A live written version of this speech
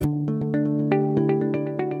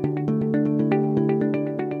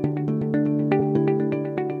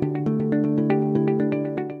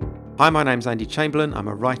Hi, my name's Andy Chamberlain. I'm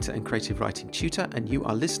a writer and creative writing tutor, and you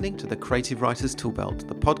are listening to the Creative Writers Toolbelt,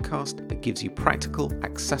 the podcast that gives you practical,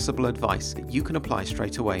 accessible advice that you can apply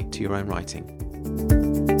straight away to your own writing.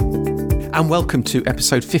 And welcome to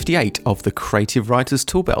episode 58 of the Creative Writers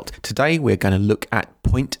Toolbelt. Today we're going to look at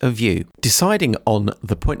point of view. Deciding on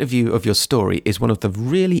the point of view of your story is one of the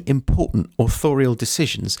really important authorial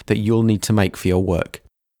decisions that you'll need to make for your work.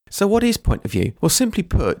 So what is point of view? Well, simply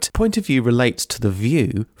put, point of view relates to the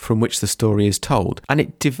view from which the story is told, and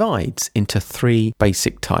it divides into three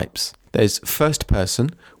basic types. There's first person,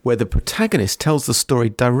 where the protagonist tells the story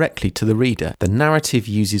directly to the reader. The narrative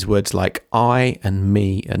uses words like I and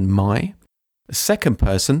me and my. Second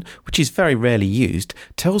person, which is very rarely used,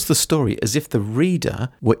 tells the story as if the reader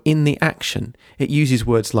were in the action. It uses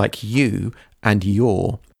words like you and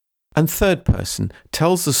your. And third person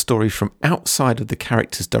tells the story from outside of the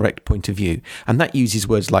character's direct point of view, and that uses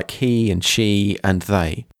words like he and she and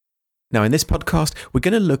they. Now, in this podcast, we're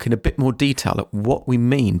going to look in a bit more detail at what we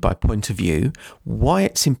mean by point of view, why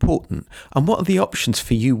it's important, and what are the options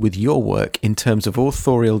for you with your work in terms of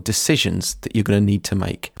authorial decisions that you're going to need to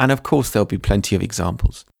make. And of course, there'll be plenty of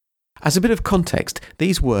examples. As a bit of context,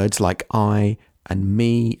 these words like I and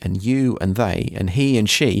me and you and they and he and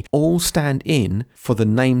she all stand in for the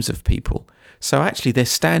names of people. So actually, they're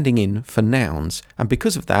standing in for nouns, and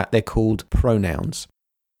because of that, they're called pronouns.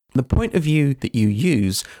 The point of view that you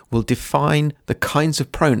use will define the kinds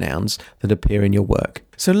of pronouns that appear in your work.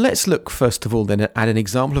 So let's look first of all then at an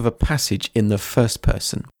example of a passage in the first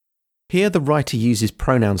person. Here the writer uses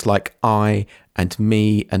pronouns like I and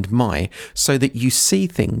me and my so that you see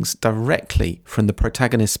things directly from the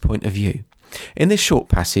protagonist's point of view. In this short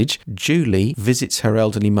passage, Julie visits her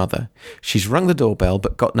elderly mother. She's rung the doorbell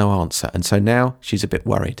but got no answer, and so now she's a bit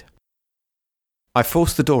worried. I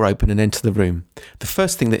force the door open and enter the room. The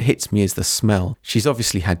first thing that hits me is the smell. She's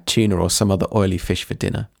obviously had tuna or some other oily fish for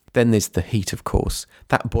dinner. Then there's the heat, of course.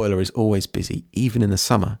 That boiler is always busy, even in the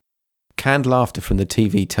summer. Canned laughter from the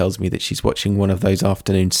TV tells me that she's watching one of those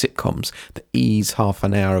afternoon sitcoms that ease half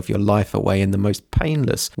an hour of your life away in the most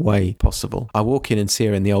painless way possible. I walk in and see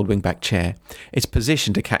her in the old wingback chair. It's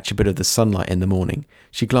positioned to catch a bit of the sunlight in the morning.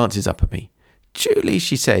 She glances up at me. "Julie,"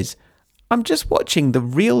 she says, "I'm just watching The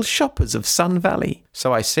Real Shoppers of Sun Valley."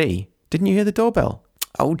 "So I see. Didn't you hear the doorbell?"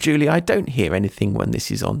 "Oh, Julie, I don't hear anything when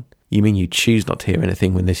this is on." "You mean you choose not to hear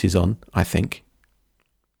anything when this is on, I think."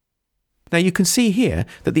 Now you can see here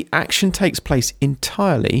that the action takes place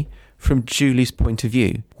entirely from Julie's point of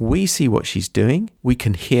view. We see what she's doing, we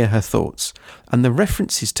can hear her thoughts, and the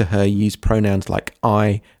references to her use pronouns like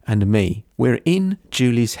I and me. We're in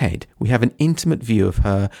Julie's head. We have an intimate view of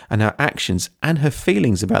her and her actions and her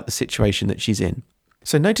feelings about the situation that she's in.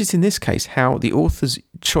 So notice in this case how the author's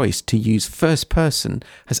choice to use first person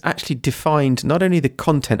has actually defined not only the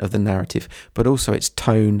content of the narrative, but also its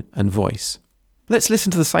tone and voice. Let's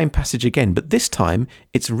listen to the same passage again, but this time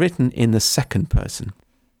it's written in the second person.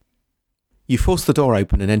 You force the door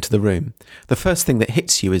open and enter the room. The first thing that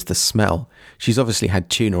hits you is the smell. She's obviously had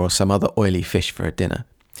tuna or some other oily fish for her dinner.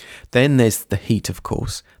 Then there's the heat, of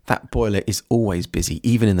course. That boiler is always busy,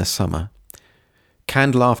 even in the summer.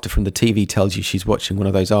 Canned laughter from the TV tells you she's watching one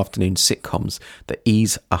of those afternoon sitcoms that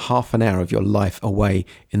ease a half an hour of your life away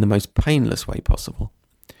in the most painless way possible.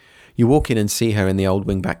 You walk in and see her in the old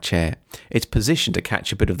wingback chair. It's positioned to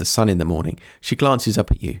catch a bit of the sun in the morning. She glances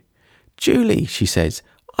up at you. "Julie," she says,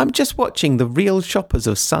 "I'm just watching The Real Shoppers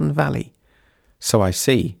of Sun Valley." "So I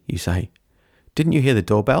see," you say. "Didn't you hear the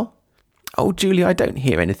doorbell?" "Oh, Julie, I don't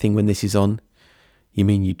hear anything when this is on." You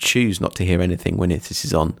mean you choose not to hear anything when this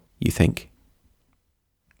is on, you think.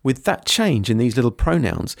 With that change in these little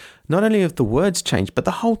pronouns, not only have the words changed, but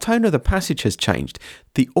the whole tone of the passage has changed.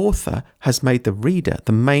 The author has made the reader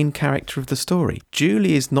the main character of the story.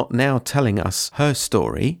 Julie is not now telling us her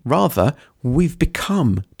story. Rather, we've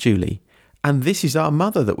become Julie. And this is our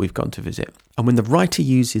mother that we've gone to visit. And when the writer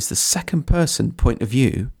uses the second person point of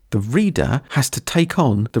view, the reader has to take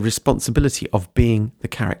on the responsibility of being the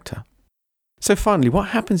character. So finally, what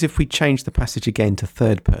happens if we change the passage again to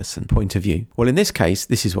third person point of view? Well, in this case,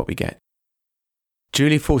 this is what we get.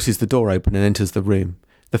 Julie forces the door open and enters the room.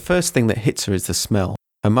 The first thing that hits her is the smell.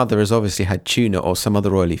 Her mother has obviously had tuna or some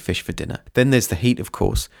other oily fish for dinner. Then there's the heat, of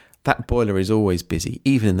course. That boiler is always busy,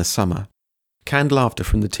 even in the summer. Canned laughter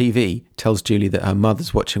from the TV tells Julie that her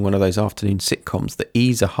mother's watching one of those afternoon sitcoms that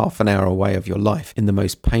ease a half an hour away of your life in the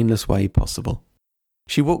most painless way possible.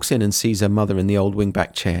 She walks in and sees her mother in the old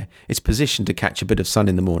wingback chair. It's positioned to catch a bit of sun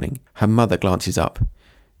in the morning. Her mother glances up.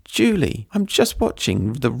 "Julie, I'm just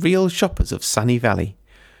watching The Real Shoppers of Sunny Valley."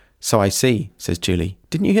 "So I see," says Julie.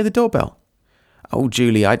 "Didn't you hear the doorbell?" "Oh,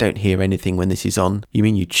 Julie, I don't hear anything when this is on." "You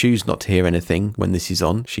mean you choose not to hear anything when this is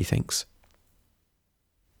on?" she thinks.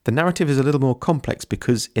 The narrative is a little more complex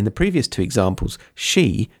because in the previous two examples,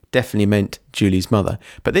 she definitely meant Julie's mother,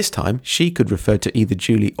 but this time she could refer to either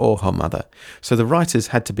Julie or her mother. So the writers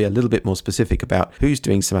had to be a little bit more specific about who's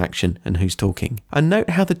doing some action and who's talking. And note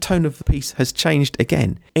how the tone of the piece has changed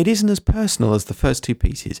again. It isn't as personal as the first two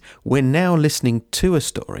pieces. We're now listening to a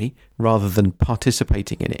story rather than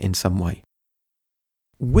participating in it in some way.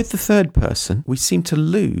 With the third person, we seem to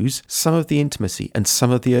lose some of the intimacy and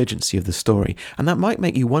some of the urgency of the story, and that might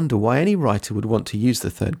make you wonder why any writer would want to use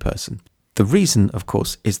the third person. The reason, of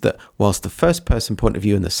course, is that whilst the first person point of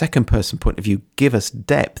view and the second person point of view give us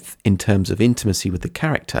depth in terms of intimacy with the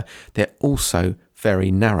character, they're also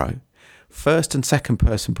very narrow. First and second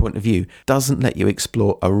person point of view doesn't let you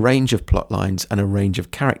explore a range of plot lines and a range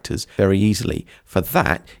of characters very easily. For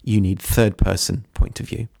that, you need third person point of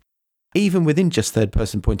view. Even within just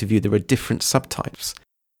third-person point of view, there are different subtypes.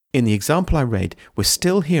 In the example I read, we're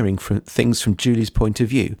still hearing things from Julie's point of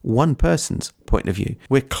view, one person's point of view.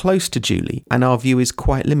 We're close to Julie, and our view is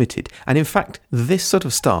quite limited. And in fact, this sort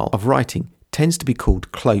of style of writing tends to be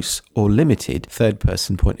called close or limited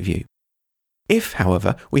third-person point of view. If,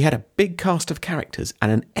 however, we had a big cast of characters and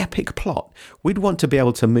an epic plot, we'd want to be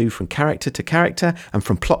able to move from character to character and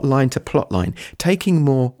from plot line to plot line, taking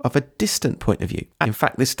more of a distant point of view. In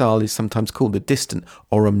fact, this style is sometimes called the distant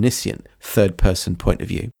or omniscient third-person point of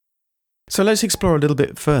view. So let's explore a little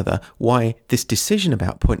bit further why this decision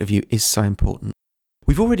about point of view is so important.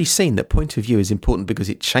 We've already seen that point of view is important because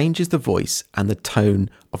it changes the voice and the tone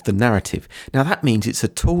of the narrative. Now that means it's a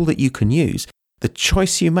tool that you can use. The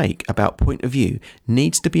choice you make about point of view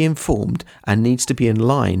needs to be informed and needs to be in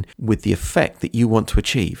line with the effect that you want to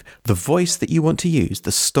achieve, the voice that you want to use,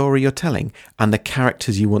 the story you're telling, and the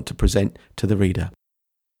characters you want to present to the reader.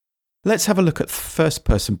 Let's have a look at first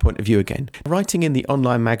person point of view again. Writing in the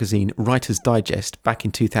online magazine Writer's Digest back in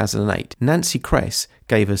 2008, Nancy Kress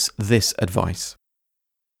gave us this advice.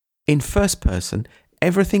 In first person,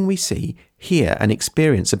 everything we see, hear and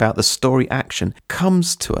experience about the story action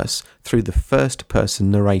comes to us through the first-person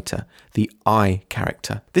narrator, the I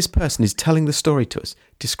character. This person is telling the story to us,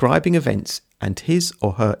 describing events and his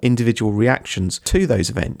or her individual reactions to those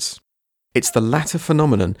events. It's the latter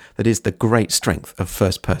phenomenon that is the great strength of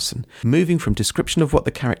first person. Moving from description of what the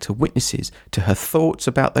character witnesses to her thoughts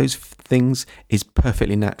about those things is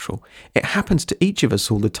perfectly natural. It happens to each of us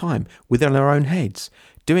all the time, within our own heads.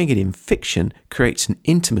 Doing it in fiction creates an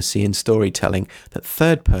intimacy in storytelling that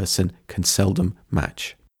third person can seldom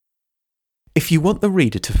match. If you want the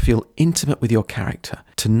reader to feel intimate with your character,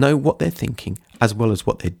 to know what they're thinking as well as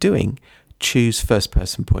what they're doing, choose first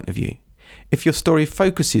person point of view. If your story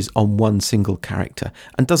focuses on one single character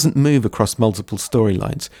and doesn't move across multiple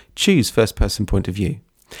storylines, choose first person point of view.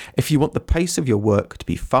 If you want the pace of your work to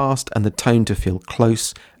be fast and the tone to feel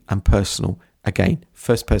close and personal, again,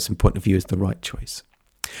 first person point of view is the right choice.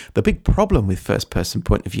 The big problem with first person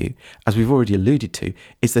point of view, as we've already alluded to,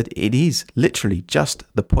 is that it is literally just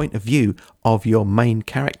the point of view of your main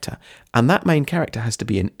character. And that main character has to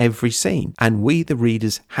be in every scene. And we, the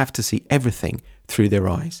readers, have to see everything through their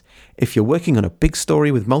eyes. If you're working on a big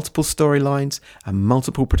story with multiple storylines and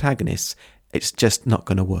multiple protagonists, it's just not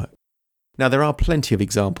going to work. Now, there are plenty of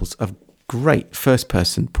examples of great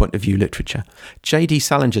first-person point of view literature. J.D.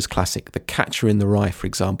 Salinger's classic, The Catcher in the Rye, for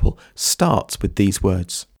example, starts with these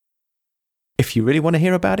words. If you really want to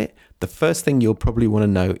hear about it, the first thing you'll probably want to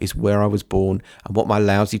know is where I was born and what my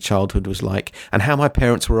lousy childhood was like and how my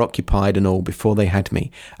parents were occupied and all before they had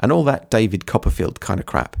me and all that David Copperfield kind of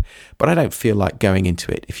crap. But I don't feel like going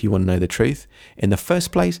into it if you want to know the truth. In the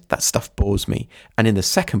first place, that stuff bores me. And in the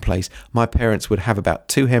second place, my parents would have about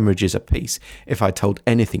 2 hemorrhages apiece if I told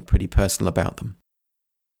anything pretty personal about them.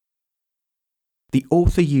 The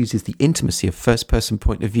author uses the intimacy of first-person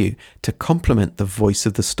point of view to complement the voice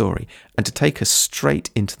of the story and to take us straight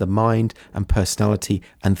into the mind and personality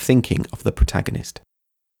and thinking of the protagonist.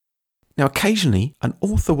 Now, occasionally, an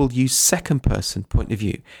author will use second-person point of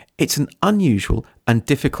view. It's an unusual and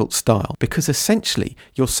difficult style because essentially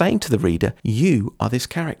you're saying to the reader, you are this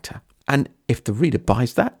character. And if the reader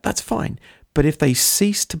buys that, that's fine. But if they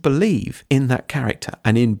cease to believe in that character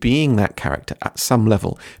and in being that character at some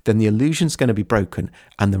level, then the illusion's going to be broken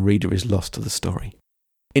and the reader is lost to the story.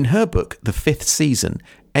 In her book, The Fifth Season,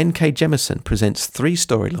 N.K. Jemisin presents 3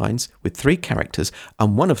 storylines with 3 characters,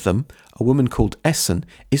 and one of them, a woman called Essen,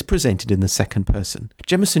 is presented in the second person.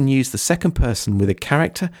 Jemisin used the second person with a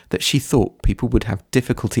character that she thought people would have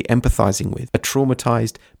difficulty empathising with, a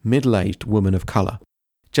traumatised, middle-aged woman of colour.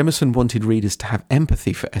 Jemisin wanted readers to have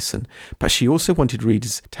empathy for Essen, but she also wanted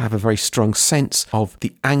readers to have a very strong sense of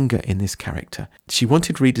the anger in this character. She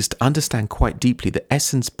wanted readers to understand quite deeply that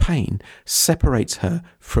Essen's pain separates her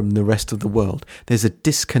from the rest of the world. There's a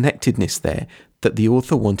disconnectedness there that the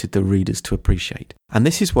author wanted the readers to appreciate. And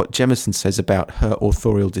this is what Jemisin says about her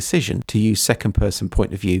authorial decision to use second-person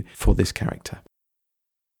point of view for this character.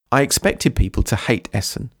 I expected people to hate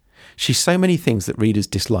Essen. She's so many things that readers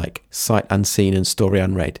dislike: sight unseen and story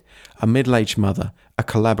unread, a middle-aged mother, a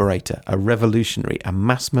collaborator, a revolutionary, a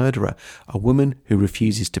mass murderer, a woman who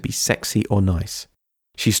refuses to be sexy or nice.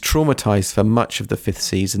 She's traumatised for much of the 5th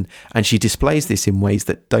season, and she displays this in ways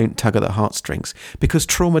that don't tug at the heartstrings, because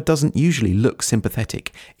trauma doesn't usually look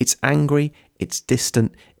sympathetic. It's angry, it's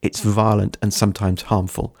distant, it's violent, and sometimes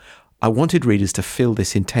harmful. I wanted readers to feel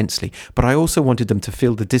this intensely, but I also wanted them to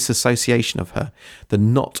feel the disassociation of her, the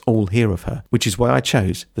not all here of her, which is why I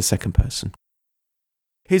chose the second person.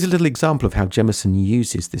 Here's a little example of how Jemisin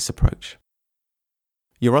uses this approach.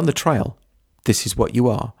 You're on the trail. This is what you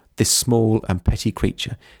are, this small and petty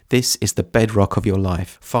creature. This is the bedrock of your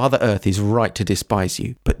life. Father Earth is right to despise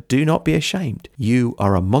you, but do not be ashamed. You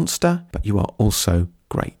are a monster, but you are also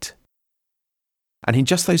great. And in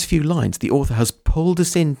just those few lines, the author has pulled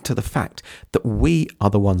us into the fact that we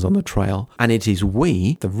are the ones on the trail, and it is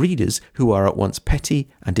we, the readers, who are at once petty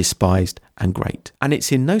and despised and great. And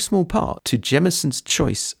it's in no small part to Jemisin's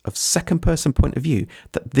choice of second-person point of view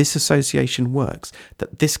that this association works,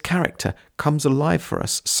 that this character comes alive for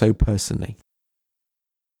us so personally.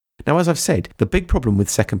 Now, as I've said, the big problem with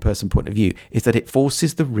second-person point of view is that it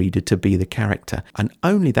forces the reader to be the character, and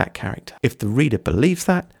only that character. If the reader believes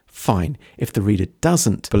that, fine. If the reader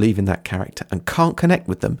doesn't believe in that character and can't connect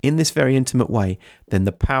with them in this very intimate way, then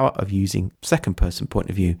the power of using second-person point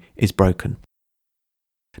of view is broken.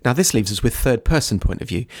 Now, this leaves us with third-person point of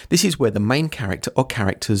view. This is where the main character or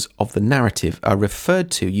characters of the narrative are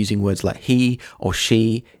referred to using words like he or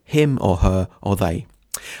she, him or her or they.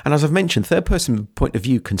 And as I've mentioned, third-person point of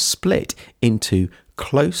view can split into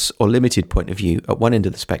close or limited point of view at one end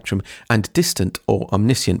of the spectrum and distant or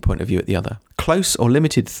omniscient point of view at the other. Close or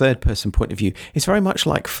limited third-person point of view is very much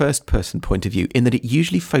like first-person point of view in that it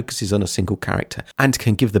usually focuses on a single character and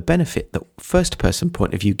can give the benefit that first-person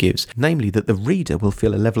point of view gives, namely that the reader will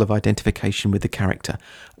feel a level of identification with the character.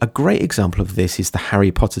 A great example of this is the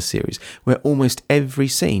Harry Potter series, where almost every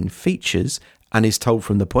scene features and is told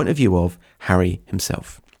from the point of view of Harry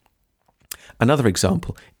himself. Another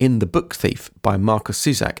example, in The Book Thief by Markus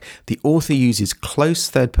Zusak, the author uses close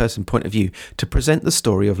third-person point of view to present the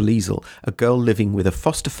story of Liesel, a girl living with a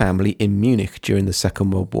foster family in Munich during the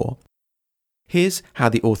Second World War. Here's how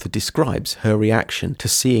the author describes her reaction to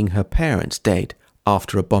seeing her parents dead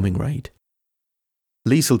after a bombing raid.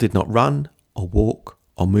 Liesel did not run or walk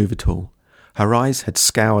or move at all. Her eyes had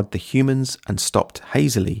scoured the humans and stopped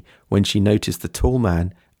hazily when she noticed the tall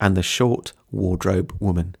man and the short wardrobe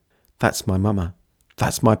woman. That's my mama.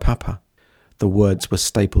 That's my papa. The words were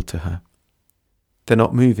stapled to her. They're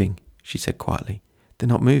not moving, she said quietly. They're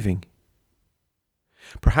not moving.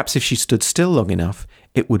 Perhaps if she stood still long enough,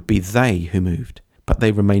 it would be they who moved, but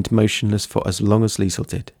they remained motionless for as long as Liesel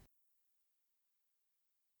did.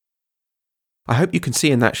 I hope you can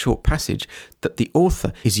see in that short passage that the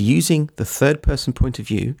author is using the third-person point of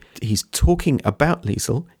view. He's talking about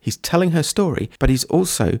Liesel, he's telling her story, but he's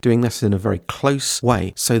also doing this in a very close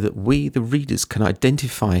way so that we, the readers, can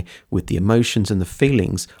identify with the emotions and the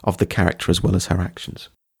feelings of the character as well as her actions.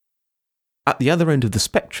 At the other end of the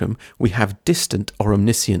spectrum, we have distant or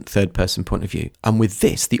omniscient third-person point of view. And with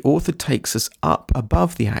this, the author takes us up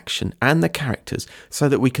above the action and the characters so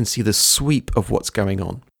that we can see the sweep of what's going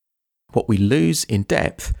on. What we lose in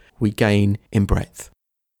depth, we gain in breadth.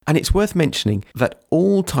 And it's worth mentioning that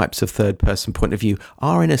all types of third-person point of view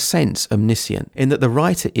are in a sense omniscient, in that the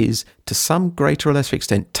writer is, to some greater or lesser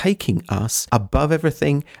extent, taking us above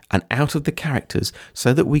everything and out of the characters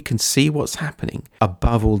so that we can see what's happening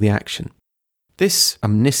above all the action. This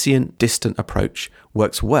omniscient, distant approach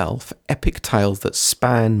works well for epic tales that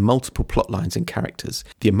span multiple plot lines and characters.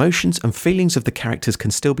 The emotions and feelings of the characters can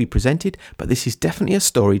still be presented, but this is definitely a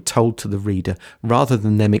story told to the reader rather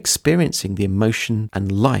than them experiencing the emotion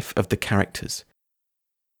and life of the characters.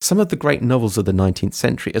 Some of the great novels of the 19th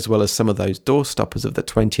century, as well as some of those doorstoppers of the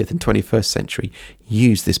 20th and 21st century,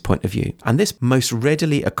 use this point of view. And this most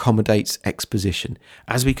readily accommodates exposition,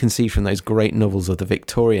 as we can see from those great novels of the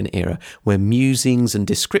Victorian era, where musings and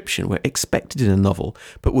description were expected in a novel,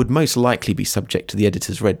 but would most likely be subject to the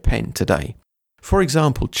editor's red pen today. For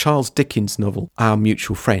example, Charles Dickens' novel, Our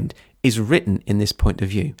Mutual Friend, is written in this point of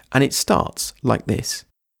view, and it starts like this.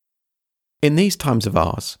 In these times of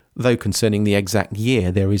ours, though concerning the exact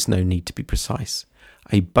year there is no need to be precise.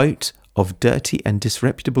 A boat of dirty and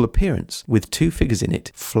disreputable appearance, with 2 figures in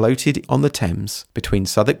it, floated on the Thames between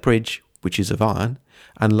Southwark Bridge, which is of iron,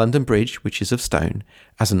 and London Bridge, which is of stone,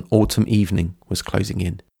 as an autumn evening was closing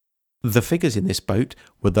in. The figures in this boat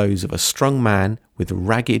were those of a strong man with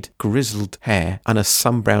ragged, grizzled hair and a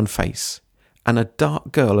sun-browned face, and a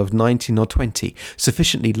dark girl of 19 or 20,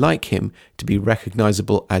 sufficiently like him to be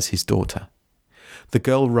recognisable as his daughter. The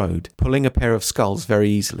girl rowed, pulling a pair of sculls very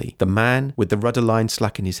easily, the man, with the rudder line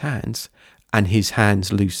slack in his hands, and his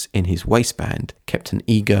hands loose in his waistband, kept an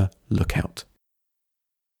eager lookout.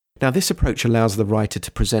 Now, this approach allows the writer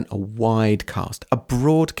to present a wide cast, a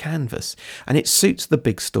broad canvas, and it suits the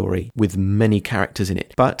big story with many characters in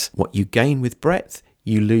it. But what you gain with breadth,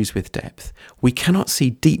 you lose with depth. We cannot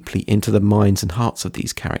see deeply into the minds and hearts of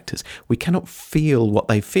these characters. We cannot feel what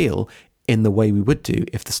they feel in the way we would do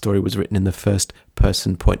if the story was written in the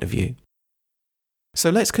first-person point of view.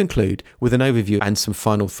 So let's conclude with an overview and some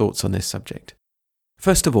final thoughts on this subject.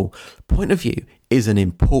 First of all, point of view is an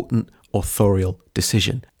important authorial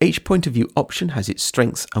decision. Each point of view option has its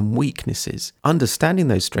strengths and weaknesses. Understanding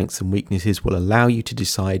those strengths and weaknesses will allow you to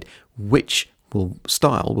decide which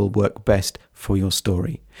style will work best for your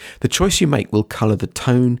story. The choice you make will colour the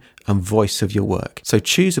tone and voice of your work. So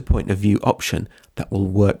choose a point of view option that will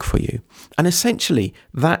work for you. And essentially,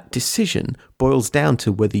 that decision boils down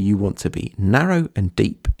to whether you want to be narrow and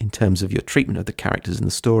deep in terms of your treatment of the characters in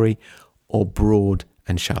the story, or broad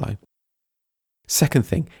and shallow. Second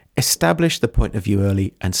thing, establish the point of view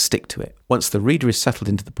early and stick to it. Once the reader is settled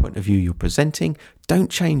into the point of view you're presenting,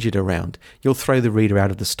 don't change it around. You'll throw the reader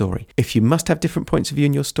out of the story. If you must have different points of view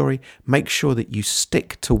in your story, make sure that you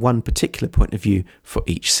stick to one particular point of view for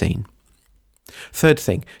each scene. Third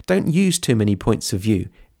thing, don't use too many points of view,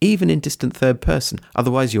 even in distant third person.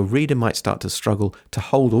 Otherwise, your reader might start to struggle to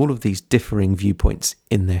hold all of these differing viewpoints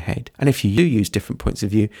in their head. And if you do use different points of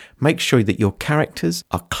view, make sure that your characters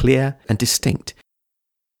are clear and distinct.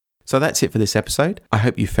 So that's it for this episode. I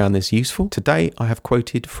hope you found this useful. Today I have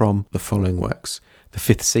quoted from the following works: The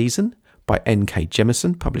Fifth Season by N.K.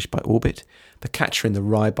 Jemisin, published by Orbit; The Catcher in the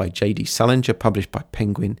Rye by J.D. Salinger, published by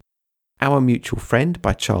Penguin; Our Mutual Friend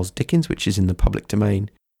by Charles Dickens, which is in the public domain;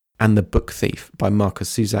 and The Book Thief by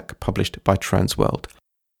Markus Zusak, published by Transworld.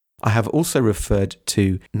 I have also referred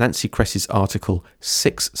to Nancy Kress's article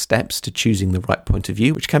 6 Steps to Choosing the Right Point of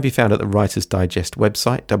View, which can be found at the Writer's Digest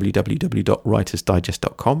website,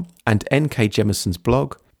 www.writersdigest.com, and N.K. Jemisin's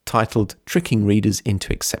blog titled Tricking Readers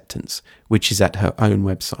into Acceptance, which is at her own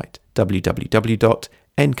website,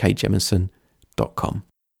 www.nkjemisin.com.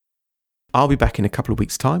 I'll be back in a couple of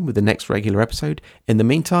weeks' time with the next regular episode. In the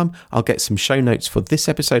meantime, I'll get some show notes for this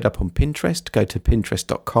episode up on Pinterest. Go to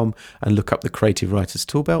pinterest.com and look up the Creative Writers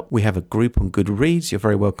Toolbelt. We have a group on Goodreads. You're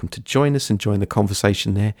very welcome to join us and join the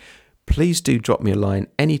conversation there. Please do drop me a line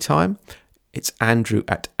anytime. It's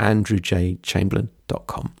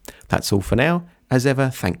andrew@andrewjchamberlain.com. That's all for now. As ever,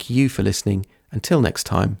 thank you for listening. Until next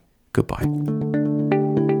time, goodbye.